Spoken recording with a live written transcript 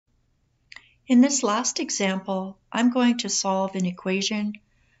In this last example, I'm going to solve an equation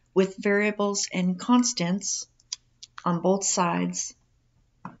with variables and constants on both sides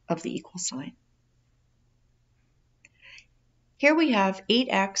of the equal sign. Here we have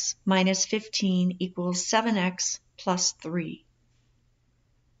 8x minus 15 equals 7x plus 3.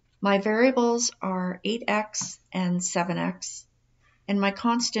 My variables are 8x and 7x, and my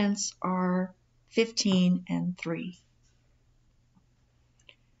constants are 15 and 3.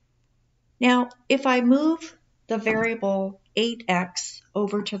 Now, if I move the variable 8x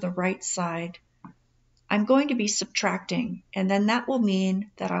over to the right side, I'm going to be subtracting, and then that will mean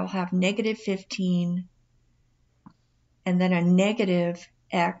that I'll have negative 15 and then a negative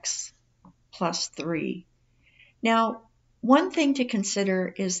x plus 3. Now, one thing to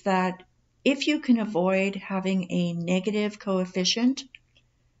consider is that if you can avoid having a negative coefficient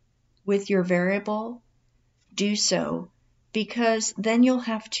with your variable, do so, because then you'll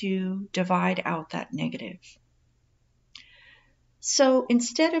have to divide out that negative. So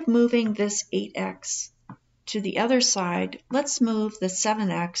instead of moving this 8x to the other side, let's move the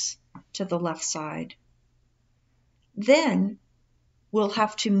 7x to the left side. Then we'll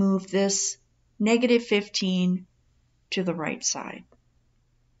have to move this negative 15 to the right side.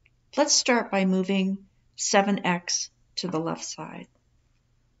 Let's start by moving 7x to the left side.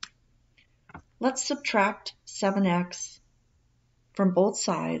 Let's subtract 7x from both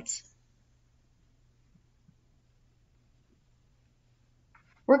sides.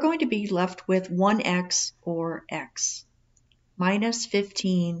 We're going to be left with 1x or x. Minus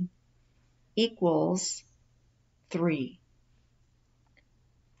 15 equals 3.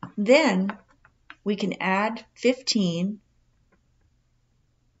 Then we can add 15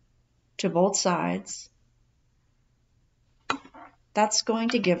 to both sides. That's going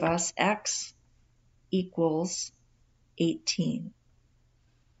to give us x equals 18.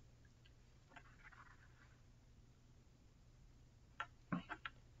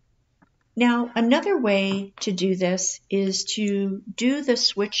 Now, another way to do this is to do the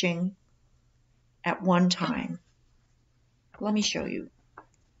switching at one time. Let me show you.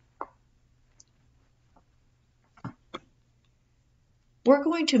 We're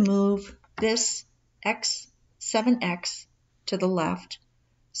going to move this 7x to the left,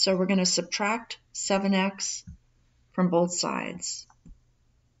 so we're going to subtract 7x from both sides.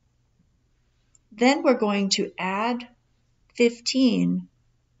 Then we're going to add 15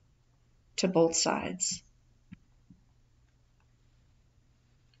 to both sides.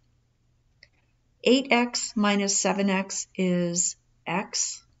 8x minus 7x is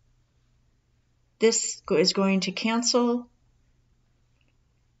x. This is going to cancel.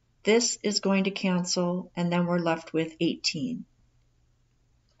 This is going to cancel, and then we're left with 18.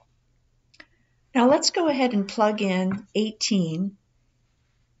 Now let's go ahead and plug in 18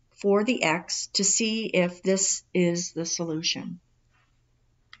 for the x to see if this is the solution.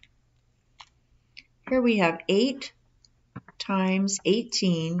 Here we have 8 times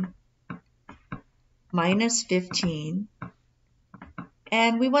 18 minus 15,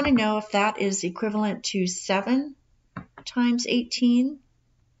 and we want to know if that is equivalent to 7 times 18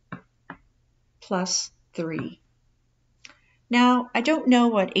 plus 3. Now, I don't know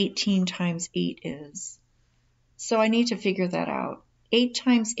what 18 times 8 is, so I need to figure that out. 8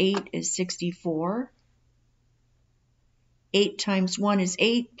 times 8 is 64. 8 times 1 is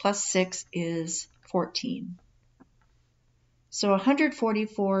 8, plus 6 is 14. So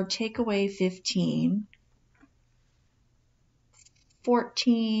 144 take away 15.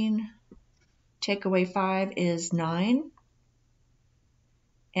 14 take away 5 is 9.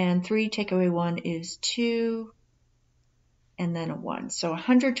 And 3 take away 1 is 2. And then a 1. So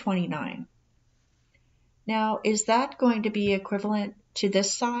 129. Now, is that going to be equivalent to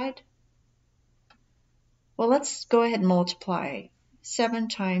this side? Well, let's go ahead and multiply. 7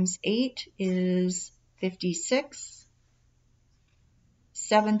 times 8 is 56.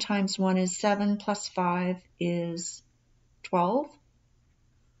 7 times 1 is 7, plus 5 is 12,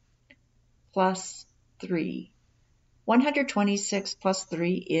 plus 3. 126 plus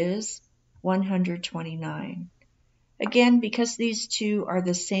 3 is 129. Again, because these two are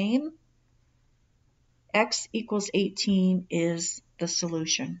the same, x equals 18 is the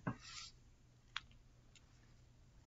solution.